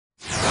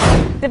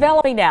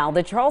Developing now,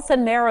 the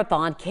Charleston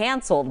Marathon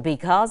canceled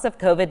because of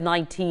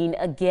COVID-19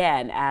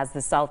 again, as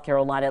the South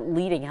Carolina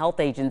leading health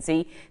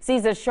agency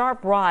sees a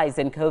sharp rise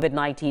in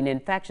COVID-19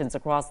 infections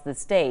across the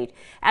state.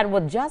 And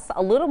with just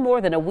a little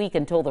more than a week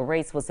until the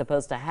race was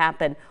supposed to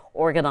happen,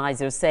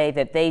 organizers say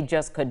that they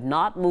just could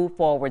not move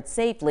forward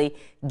safely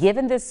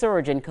given the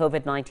surge in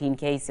COVID-19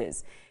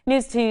 cases.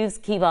 News 2's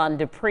Kevon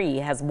Dupree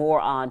has more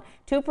on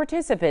two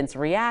participants'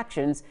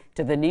 reactions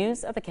to the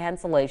news of the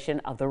cancellation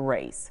of the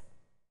race.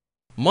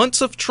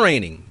 Months of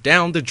training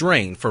down the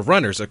drain for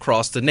runners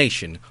across the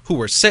nation who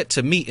were set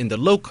to meet in the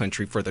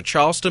Lowcountry for the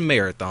Charleston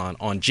Marathon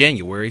on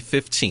January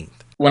 15th.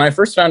 When I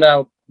first found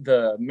out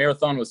the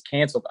marathon was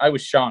canceled, I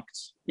was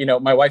shocked.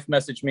 My wife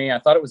messaged me. I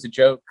thought it was a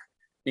joke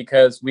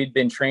because we'd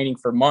been training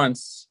for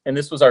months and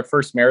this was our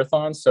first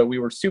marathon. So we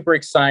were super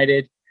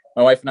excited.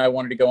 My wife and I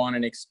wanted to go on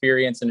an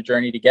experience and a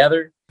journey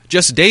together.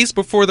 Just days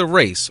before the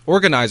race,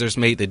 organizers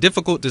made the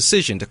difficult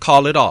decision to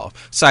call it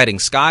off, citing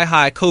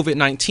sky-high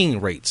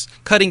COVID-19 rates,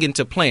 cutting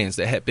into plans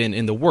that had been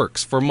in the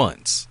works for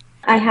months.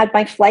 I had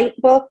my flight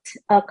booked,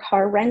 a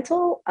car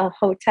rental, a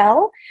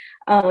hotel.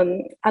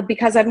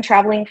 Because I'm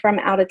traveling from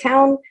out of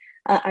town,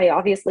 I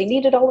obviously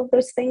needed all of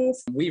those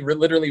things. We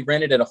literally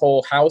rented a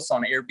whole house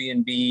on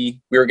Airbnb.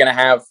 We were going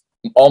to have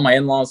all my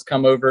in-laws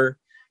come over,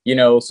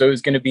 so it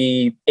was going to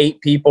be 8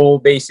 people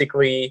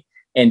basically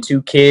and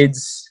 2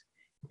 kids.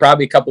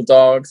 Probably a couple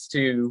dogs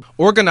too.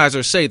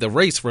 Organizers say the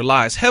race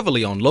relies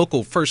heavily on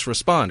local first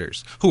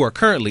responders who are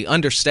currently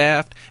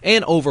understaffed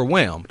and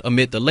overwhelmed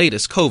amid the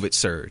latest COVID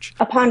surge.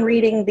 Upon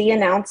reading the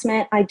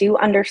announcement, I do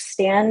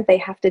understand they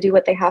have to do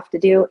what they have to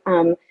do.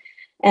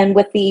 And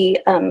with the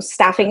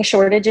staffing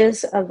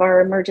shortages of our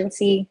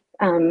emergency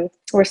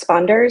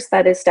responders,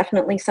 that is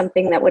definitely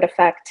something that would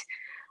affect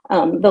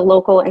the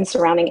local and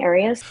surrounding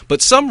areas.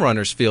 But some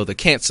runners feel the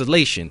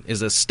cancellation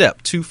is a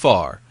step too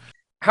far.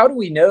 How do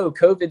we know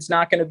COVID's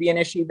not going to be an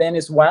issue then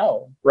as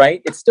well,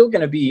 right? It's still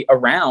going to be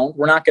around.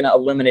 We're not going to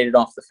eliminate it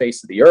off the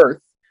face of the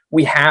earth.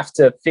 We have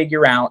to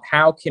figure out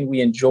how can we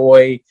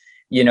enjoy,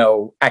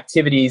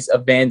 activities,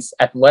 events,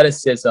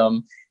 athleticism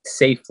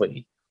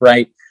safely,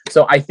 right?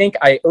 So I think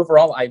I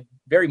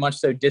very much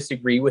so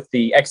disagree with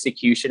the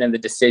execution and the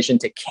decision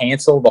to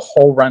cancel the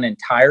whole run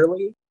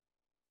entirely.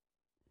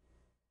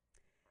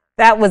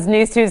 That was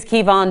News 2's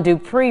Kevon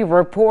Dupree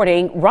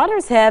reporting.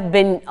 Runners have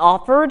been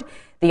offered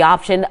the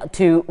option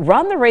to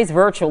run the race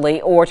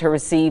virtually or to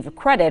receive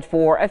credit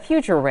for a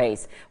future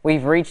race.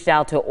 We've reached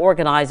out to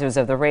organizers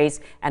of the race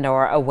and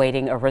are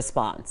awaiting a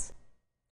response.